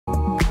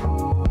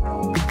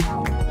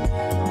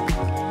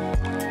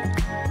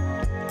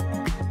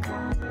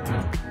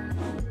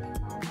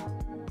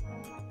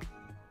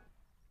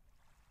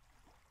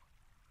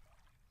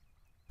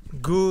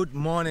Good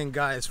morning,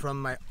 guys, from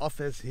my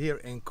office here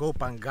in Koh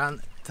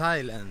Phangan,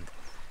 Thailand.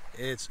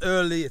 It's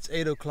early, it's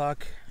 8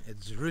 o'clock,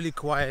 it's really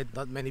quiet,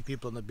 not many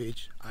people on the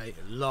beach. I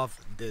love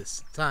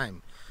this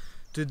time.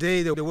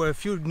 Today there were a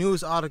few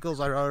news articles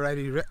I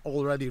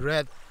already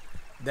read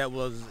that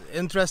was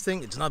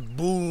interesting. It's not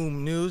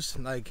boom news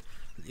like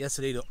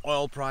yesterday the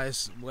oil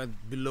price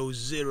went below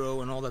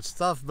zero and all that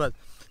stuff, but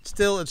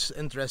still it's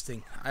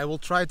interesting. I will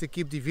try to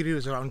keep the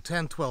videos around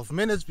 10-12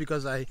 minutes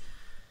because I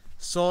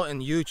saw in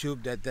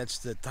YouTube that that's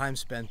the time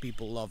span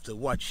people love to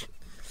watch.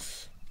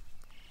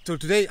 So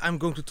today I'm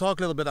going to talk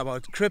a little bit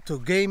about crypto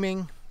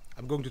gaming.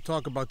 I'm going to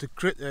talk about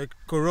the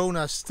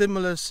corona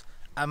stimulus,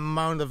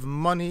 amount of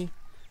money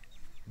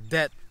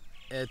that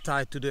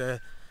tied to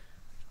the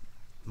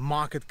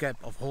market cap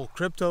of whole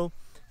crypto.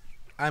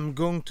 I'm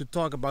going to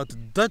talk about the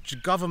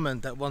Dutch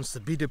government that wants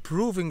to be the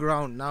proving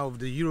ground now of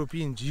the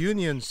European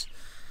Union's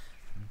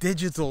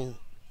digital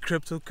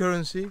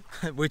cryptocurrency,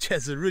 which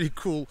has a really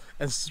cool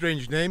and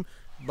strange name,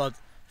 but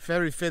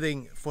very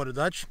fitting for the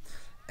Dutch.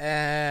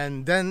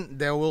 And then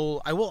I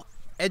will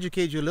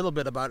educate you a little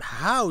bit about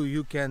how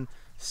you can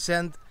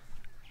send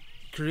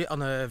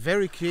on a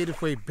very creative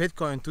way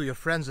Bitcoin to your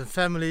friends and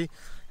family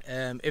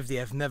if they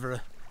have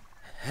never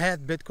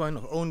had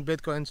Bitcoin or owned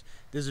Bitcoins.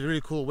 This is a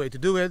really cool way to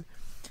do it.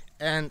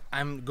 And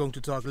I'm going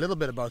to talk a little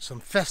bit about some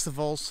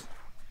festivals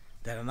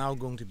that are now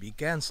going to be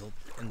cancelled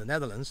in the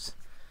Netherlands.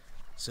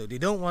 So they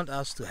don't want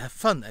us to have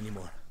fun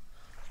anymore.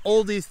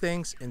 All these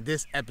things in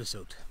this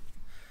episode.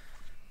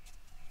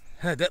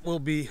 That will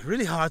be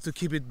really hard to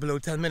keep it below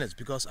 10 minutes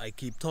because I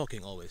keep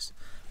talking always.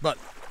 But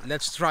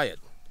let's try it.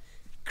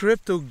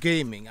 Crypto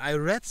gaming. I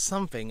read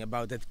something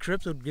about that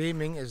crypto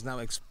gaming is now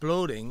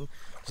exploding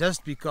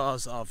just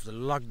because of the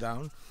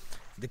lockdown.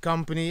 The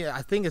company,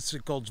 I think it's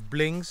called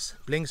Blink's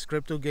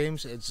Crypto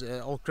Games. It's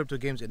all crypto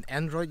games in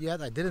Android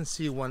yet. I didn't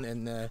see one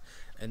in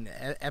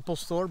Apple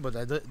Store, but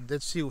I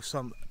did see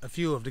a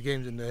few of the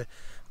games in the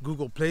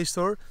Google Play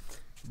Store.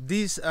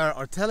 These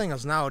are telling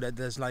us now that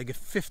there's like a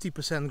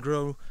 50%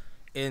 growth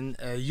in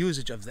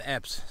usage of the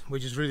apps,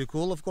 which is really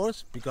cool, of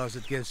course, because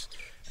it gives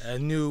a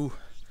new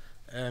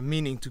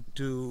meaning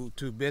to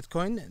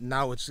Bitcoin.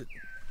 Now it's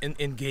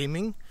in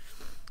gaming.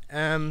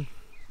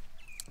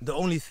 The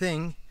only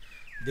thing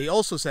they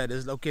also said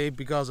is, okay,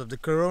 because of the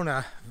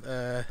corona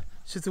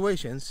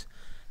situations,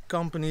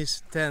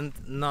 companies tend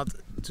not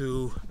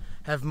to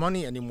have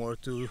money anymore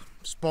to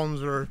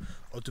sponsor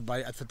or to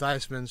buy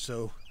advertisements,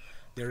 so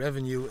their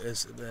revenue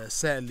is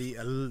sadly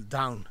a little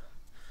down.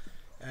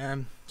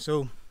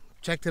 So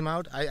check them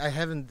out. I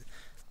haven't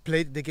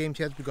played the games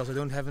yet because I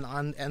don't have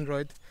an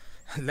Android.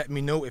 Let me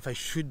know if I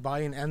should buy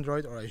an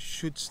Android or I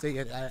should stay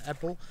at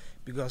Apple,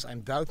 because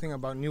I'm doubting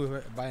about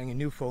buying a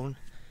new phone.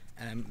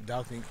 And I'm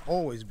doubting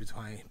always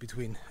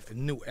between a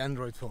new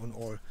Android phone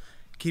or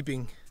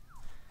keeping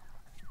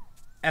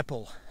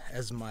Apple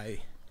as my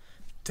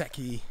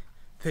techie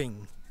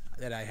thing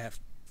that I have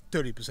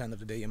 30% of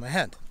the day in my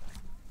hand.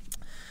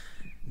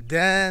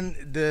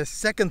 Then the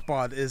second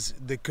part is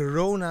the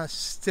corona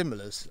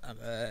stimulus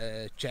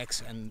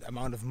checks and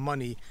amount of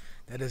money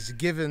that is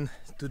given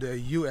to the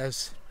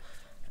US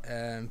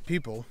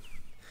people.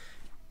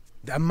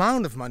 The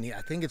amount of money,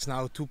 I think it's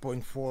now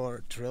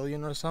 2.4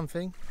 trillion or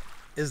something,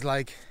 is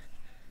like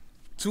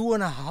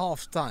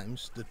 2.5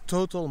 times the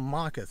total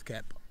market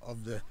cap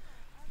of the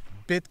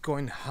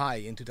Bitcoin high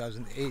in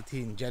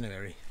 2018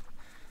 January.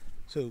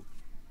 So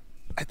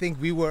I think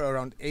we were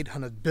around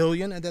 800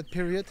 billion at that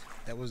period.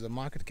 That was the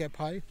market cap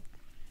high.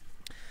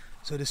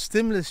 So the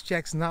stimulus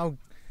checks now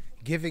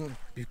giving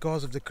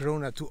because of the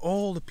corona to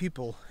all the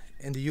people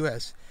in the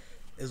US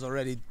is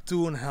already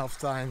 2.5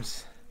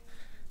 times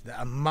the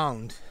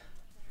amount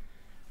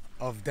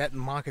of that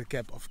market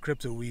cap of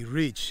crypto we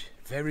reach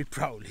very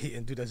proudly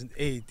in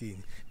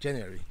 2018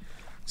 January.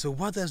 So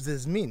what does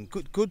this mean?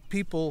 Could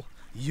people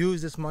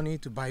use this money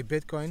to buy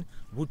Bitcoin?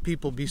 Would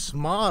people be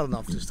smart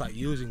enough to start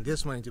using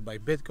this money to buy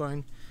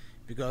Bitcoin?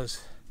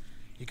 Because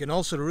you can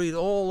also read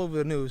all over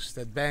the news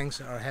that banks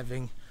are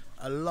having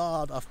a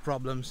lot of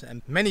problems,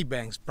 and many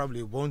banks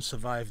probably won't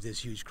survive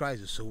this huge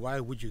crisis. So why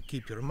would you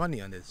keep your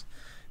money on this?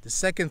 The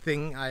second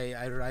thing I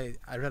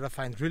rather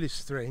find really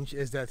strange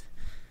is that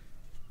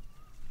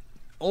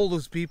all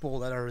those people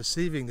that are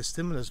receiving the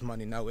stimulus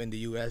money now in the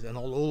US and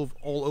all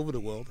over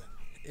the world,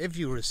 if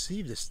you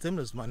receive the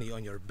stimulus money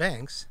on your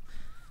banks,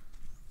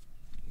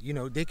 you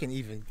know, they can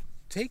even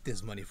take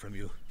this money from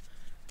you.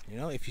 You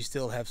know, if you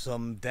still have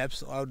some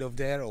debts out of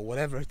there or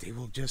whatever, they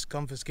will just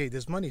confiscate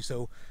this money.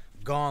 So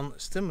gone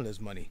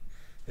stimulus money.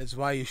 That's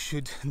why you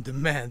should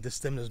demand the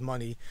stimulus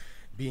money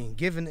being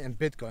given in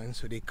Bitcoin,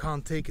 so they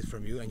can't take it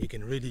from you and you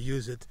can really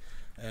use it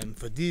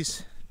for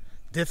these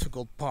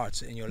difficult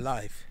parts in your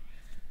life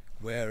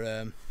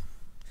where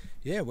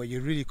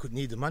you really could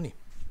need the money.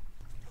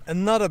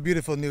 Another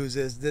beautiful news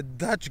is the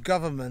Dutch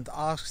government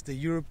asked the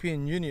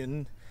European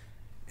Union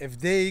if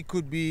they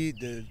could be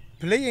the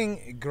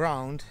playing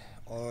ground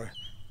or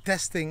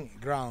testing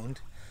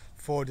ground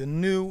for the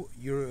new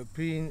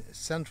European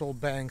Central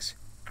Bank's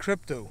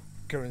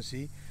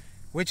cryptocurrency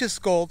which is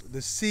called the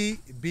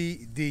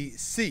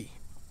CBDC.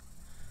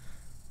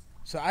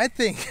 So I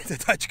think the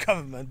Dutch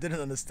government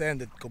didn't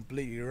understand it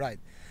completely right.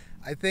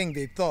 I think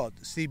they thought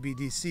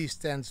CBDC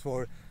stands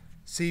for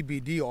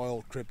CBD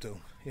oil crypto.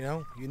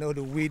 You know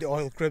the weed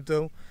oil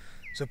crypto.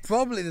 So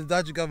probably the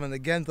Dutch government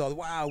again thought,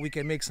 wow, we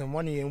can make some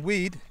money in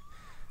weed.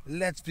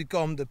 Let's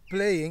become the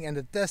playing and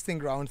the testing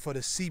ground for the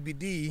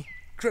CBD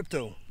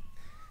crypto.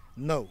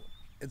 No,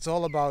 it's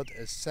all about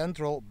a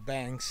central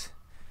bank's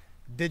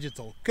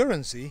digital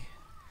currency.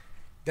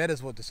 That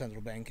is what the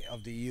central bank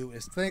of the EU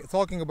is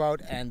talking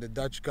about, and the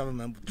Dutch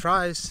government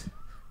tries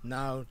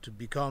now to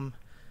become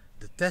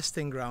the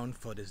testing ground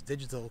for this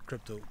digital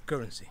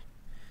cryptocurrency,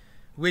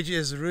 which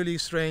is really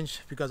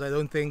strange because I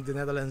don't think the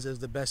Netherlands is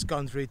the best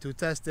country to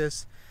test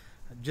this,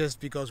 just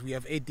because we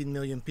have 18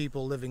 million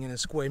people living in a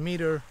square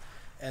meter,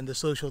 and the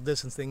social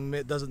distancing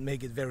doesn't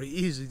make it very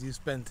easy to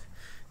spend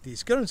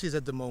these currencies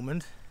at the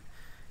moment.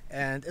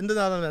 And in the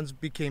Netherlands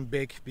became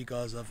big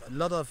because of a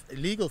lot of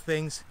illegal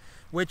things,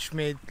 which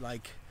made,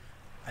 like,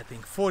 I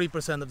think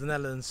 40% of the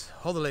Netherlands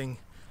hodling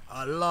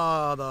a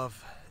lot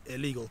of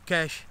illegal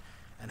cash.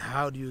 And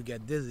how do you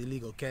get this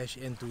illegal cash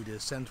into the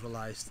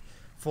centralized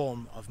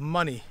form of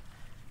money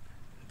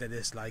that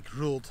is like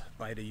ruled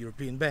by the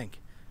European Bank?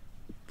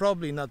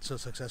 Probably not so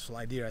successful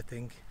idea, I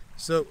think.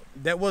 So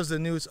that was the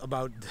news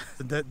about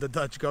the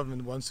Dutch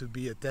government wants to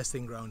be a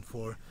testing ground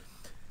for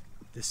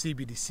the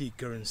CBDC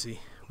currency,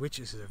 which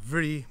is a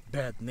very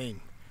bad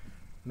name.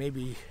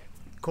 Maybe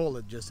call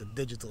it just a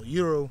digital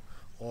euro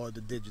or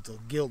the digital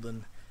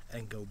gulden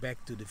and go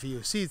back to the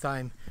VOC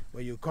time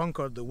where you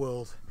conquered the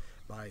world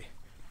by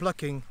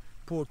plucking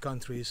poor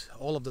countries,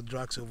 all of the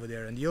drugs over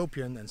there and the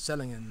opium, and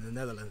selling in the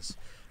Netherlands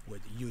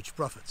with huge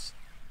profits.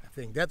 I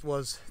think that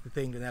was the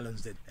thing the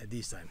Netherlands did at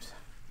these times.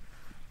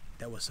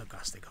 That was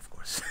sarcastic, of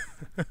course.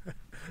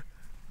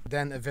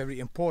 Then a very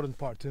important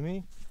part to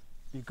me,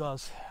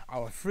 because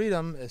our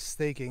freedom is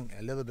taking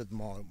a little bit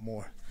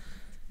more.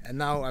 And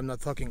now I'm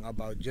not talking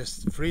about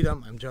just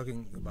freedom, I'm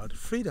talking about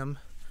freedom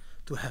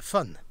to have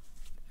fun.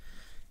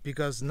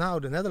 Because now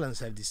the Netherlands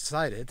have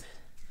decided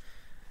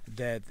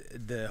that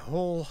the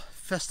whole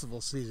festival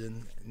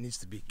season needs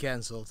to be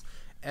cancelled.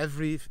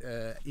 Every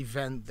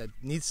event that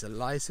needs a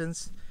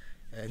license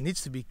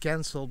needs to be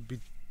cancelled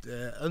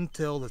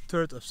until the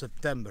 3rd of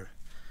September.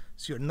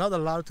 So you're not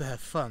allowed to have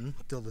fun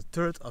till the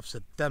 3rd of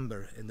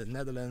September in the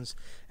Netherlands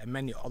and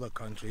many other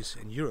countries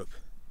in Europe.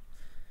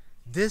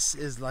 This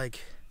is like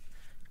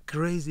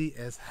crazy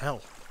as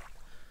hell.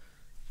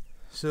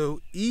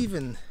 So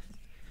even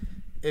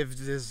if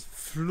this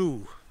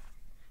flu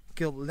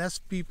killed less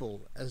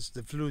people as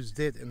the flus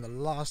did in the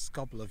last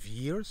couple of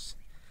years,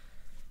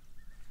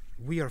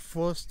 we are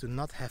forced to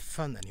not have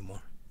fun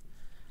anymore.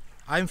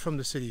 I'm from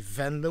the city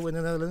Venlo in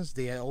the Netherlands.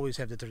 They always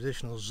have the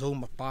traditional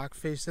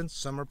Zomerparkfeesten,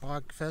 Summer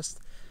Park Fest.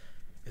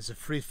 It's a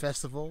free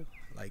festival,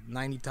 like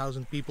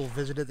 90,000 people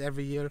visit it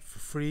every year for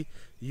free.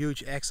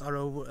 Huge acts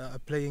are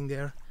playing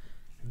there.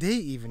 They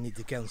even need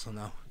to cancel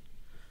now.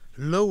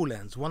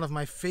 Lowlands, one of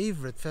my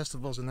favorite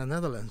festivals in the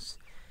Netherlands.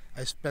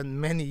 I spent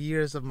many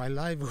years of my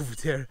life over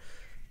there.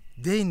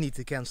 They need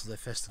to cancel their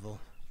festival.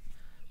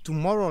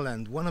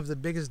 Tomorrowland, one of the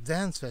biggest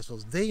dance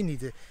festivals, they need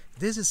to.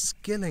 This is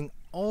killing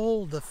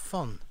all the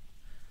fun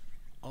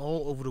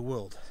all over the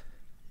world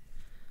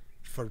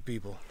for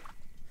people.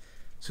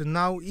 So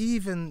now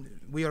even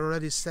we are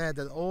already sad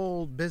that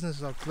all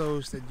businesses are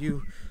closed, that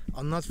you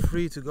are not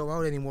free to go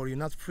out anymore, you're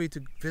not free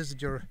to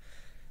visit your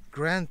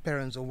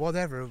grandparents or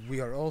whatever. We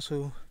are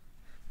also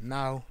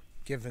now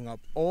giving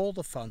up all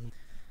the fun.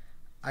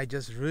 I'm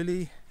just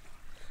really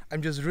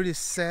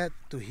sad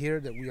to hear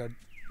that we are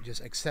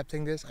just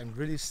accepting this. I'm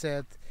really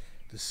sad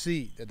to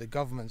see that the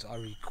governments are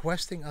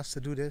requesting us to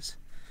do this,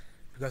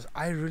 because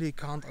I really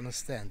can't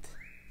understand.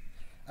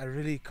 I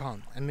really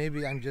can't. And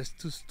maybe I'm just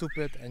too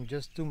stupid and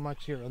just too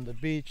much here on the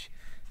beach,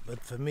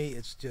 but for me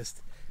it's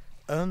just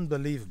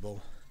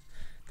unbelievable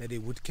that they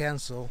would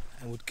cancel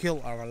and would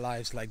kill our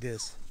lives like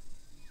this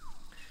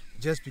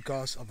just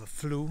because of a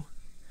flu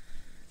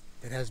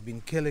that has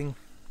been killing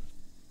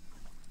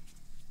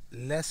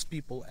less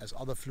people as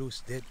other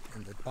flus did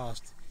in the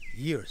past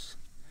years.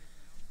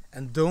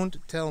 And don't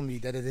tell me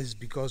that it is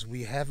because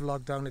we have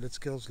lockdown that it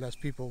kills less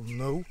people.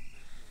 No,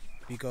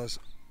 because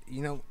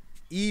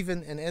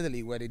even in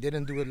Italy, where they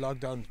didn't do a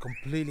lockdown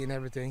completely and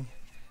everything,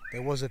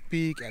 there was a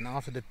peak, and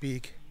after the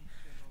peak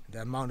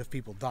the amount of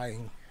people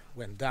dying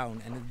went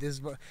down.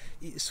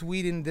 And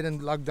Sweden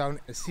didn't lock down,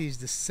 it sees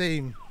the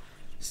same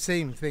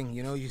thing.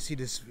 You see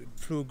this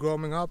flu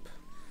growing up,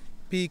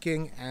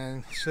 peaking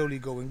and slowly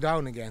going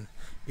down again,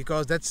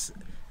 because that's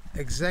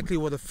exactly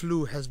what the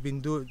flu has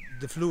been doing.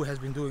 The flu has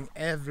been doing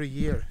every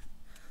year,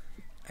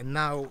 and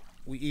now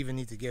we even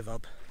need to give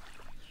up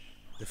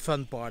the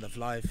fun part of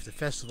life, the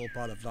festival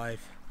part of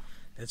life,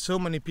 that so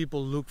many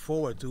people look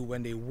forward to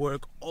when they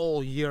work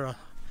all year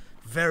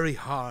very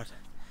hard,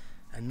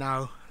 and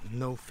now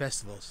no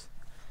festivals.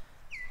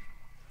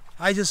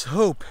 I just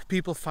hope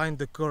people find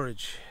the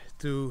courage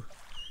to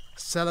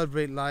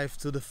celebrate life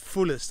to the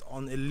fullest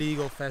on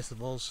illegal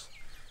festivals,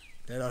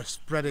 that are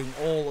spreading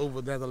all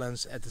over the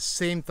Netherlands at the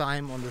same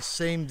time on the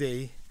same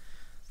day,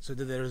 so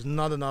that there is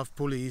not enough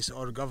police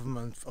or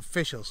government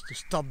officials to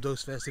stop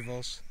those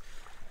festivals.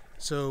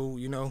 So,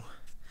 you know,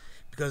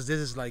 because this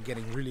is like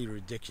getting really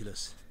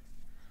ridiculous.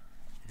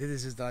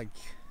 This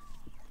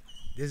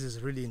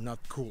is really not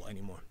cool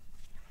anymore.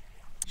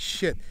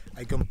 Shit,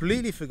 I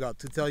completely forgot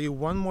to tell you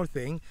one more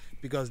thing,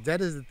 because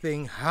that is the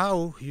thing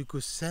how you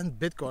could send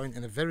Bitcoin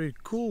in a very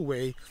cool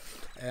way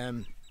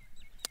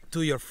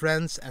to your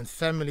friends and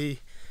family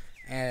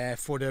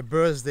for their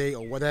birthday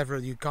or whatever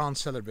you can't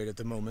celebrate at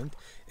the moment.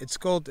 It's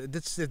called,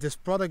 this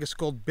product is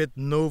called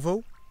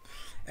Bitnovo.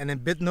 And in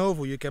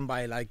Bitnovo you can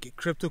buy like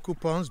crypto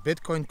coupons,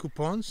 Bitcoin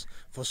coupons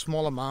for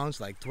small amounts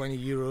like 20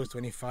 euros,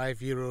 25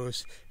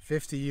 euros,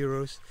 50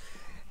 euros.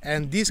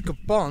 And these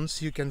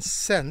coupons you can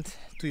send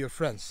to your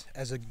friends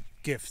as a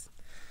gift.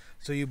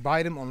 So you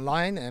buy them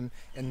online, and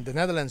in the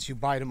Netherlands you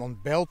buy them on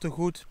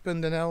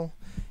beltegoed.nl.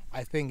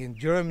 I think in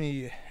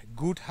Germany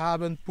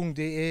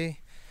goedhaben.de.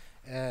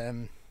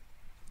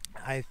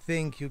 I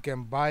think you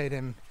can buy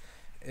them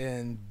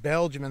in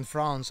Belgium and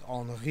France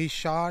on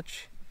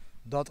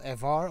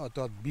recharge.fr or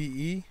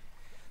 .be.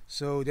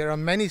 So there are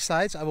many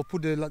sites. I will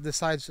put the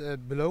sites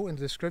below in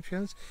the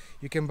descriptions.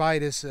 You can buy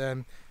this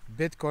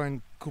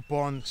Bitcoin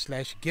coupon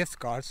 / gift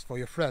cards for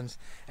your friends,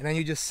 and then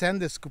you just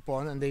send this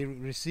coupon and they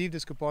receive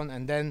this coupon,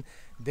 and then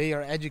they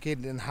are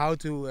educated in how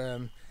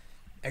to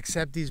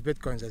accept these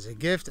Bitcoins as a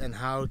gift and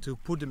how to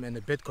put them in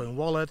a Bitcoin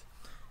wallet.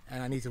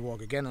 And I need to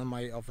walk again on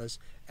my office,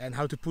 and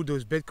how to put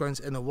those Bitcoins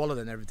in a wallet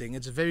and everything.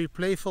 It's a very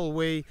playful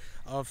way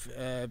of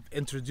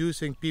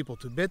introducing people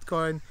to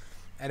Bitcoin,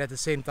 and at the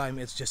same time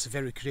it's just a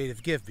very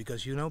creative gift,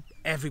 because you know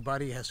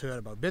everybody has heard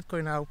about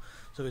Bitcoin now,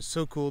 so it's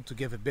so cool to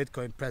give a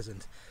Bitcoin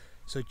present.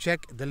 So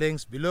check the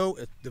links below.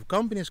 The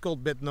company is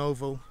called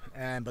Bitnovo,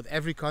 but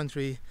every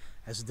country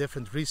has a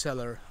different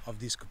reseller of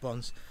these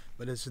coupons.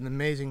 But it's an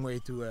amazing way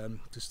to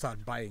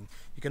start buying.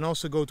 You can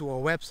also go to our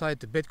website,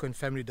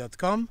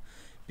 thebitcoinfamily.com,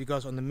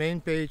 because on the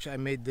main page I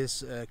made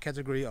this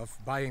category of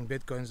buying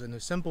Bitcoins in a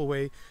simple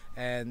way,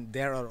 and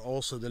there are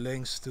also the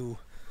links to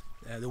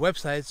the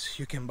websites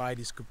you can buy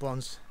these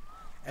coupons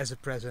as a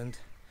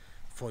present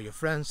for your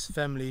friends,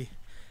 family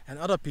and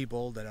other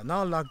people that are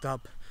now locked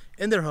up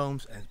in their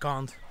homes and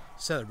can't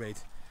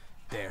celebrate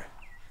their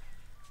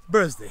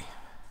birthday.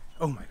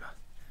 Oh my god.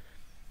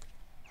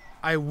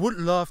 I would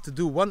love to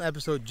do one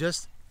episode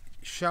just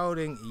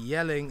shouting,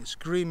 yelling,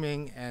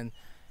 screaming, and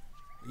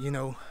you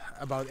know,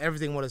 about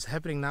everything what is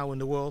happening now in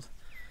the world,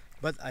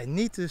 but I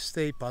need to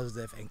stay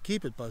positive and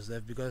keep it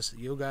positive, because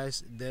you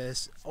guys,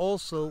 there's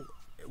also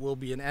will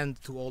be an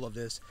end to all of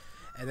this,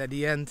 and at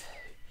the end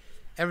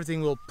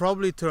everything will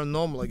probably turn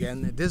normal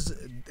again. This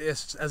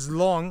is as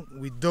long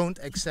we don't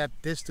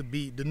accept this to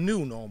be the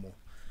new normal.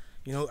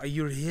 You know,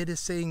 you hear this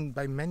saying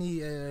by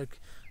many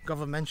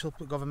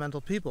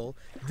governmental people,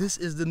 this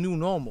is the new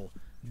normal.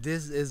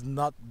 This is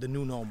not the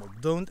new normal.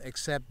 Don't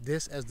accept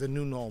this as the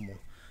new normal.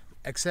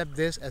 Accept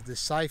this as the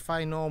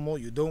sci-fi normal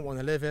you don't want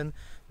to live in.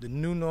 The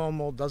new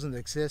normal doesn't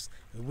exist.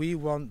 We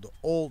want the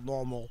old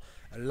normal,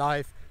 a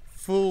life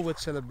full with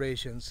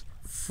celebrations,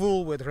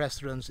 full with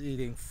restaurants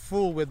eating,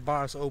 full with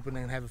bars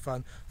opening and having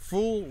fun,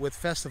 full with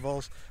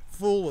festivals,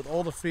 full with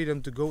all the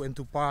freedom to go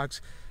into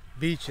parks,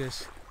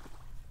 beaches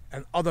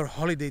and other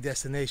holiday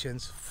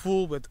destinations,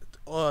 full with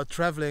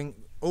traveling,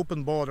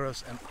 open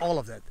borders and all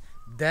of that.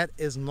 That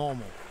is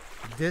normal.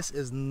 This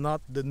is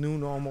not the new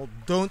normal.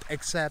 Don't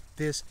accept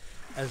this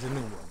as a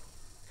new one.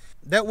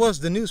 That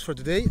was the news for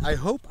today. I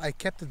hope I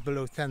kept it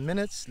below 10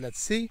 minutes. Let's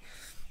see.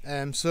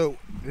 So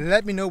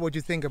let me know what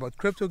you think about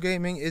crypto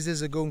gaming. Is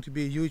this going to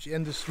be a huge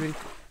industry?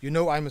 You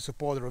know, I'm a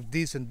supporter of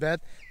Decent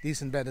Bet.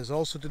 Decent Bet is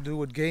also to do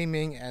with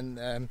gaming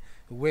and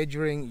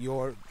wagering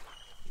your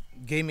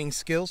gaming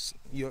skills,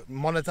 you're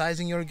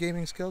monetizing your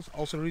gaming skills.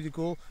 Also really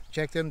cool.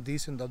 Check them,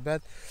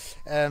 decent.bet.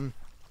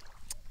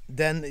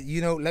 Then,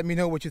 you know, let me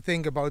know what you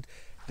think about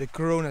the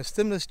Corona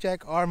stimulus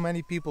check. Are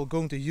many people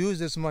going to use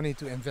this money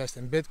to invest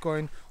in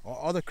Bitcoin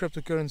or other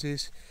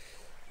cryptocurrencies?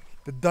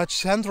 The Dutch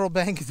central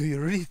bank, do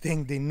you really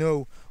think they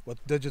know what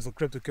digital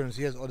cryptocurrency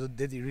is, or did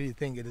they really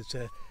think it is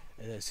a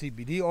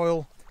CBD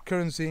oil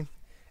currency?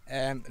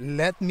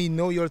 Let me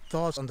know your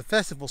thoughts on the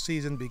festival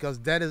season, because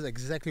that is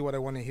exactly what I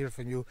want to hear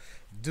from you.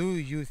 Do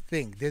you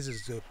think this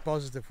is the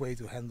positive way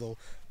to handle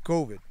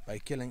COVID, by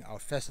killing our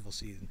festival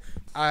season?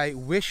 I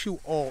wish you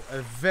all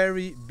a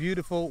very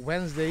beautiful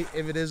Wednesday,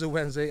 if it is a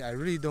Wednesday. I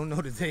really don't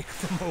know the day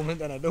at the moment,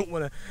 and I don't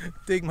want to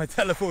take my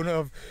telephone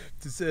off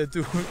to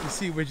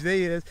see which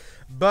day it is.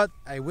 But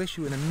I wish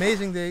you an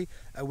amazing day.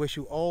 I wish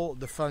you all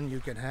the fun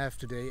you can have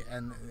today,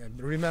 and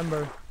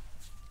remember,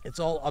 it's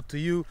all up to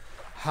you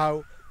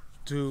how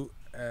to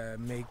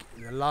make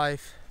your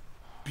life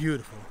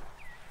beautiful.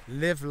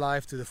 Live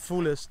life to the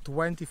fullest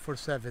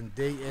 24/7,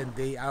 day in,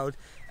 day out,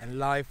 and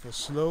life will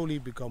slowly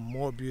become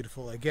more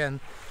beautiful again.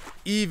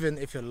 Even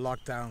if you're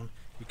locked down,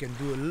 you can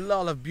do a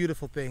lot of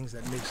beautiful things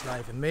that makes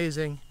life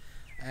amazing.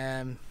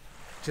 And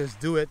just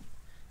do it,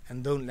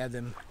 and don't let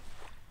them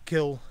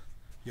kill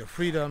your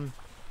freedom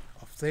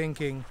of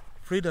thinking,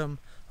 freedom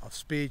of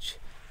speech,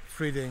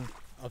 freedom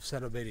of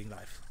celebrating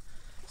life.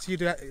 See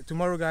you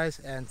tomorrow, guys,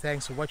 and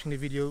thanks for watching the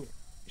video.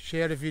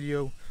 Share the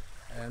video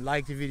and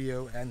like the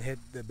video and hit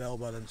the bell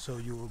button so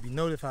you will be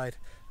notified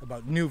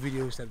about new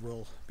videos that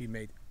will be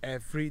made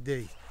every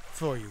day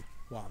for you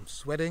while I'm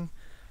sweating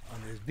on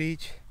this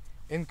beach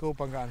in Koh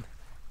Phangan,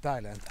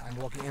 Thailand. I'm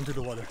walking into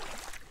the water.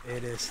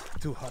 It is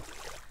too hot.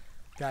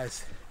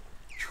 Guys,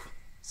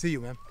 see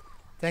you, man.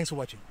 Thanks for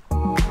watching.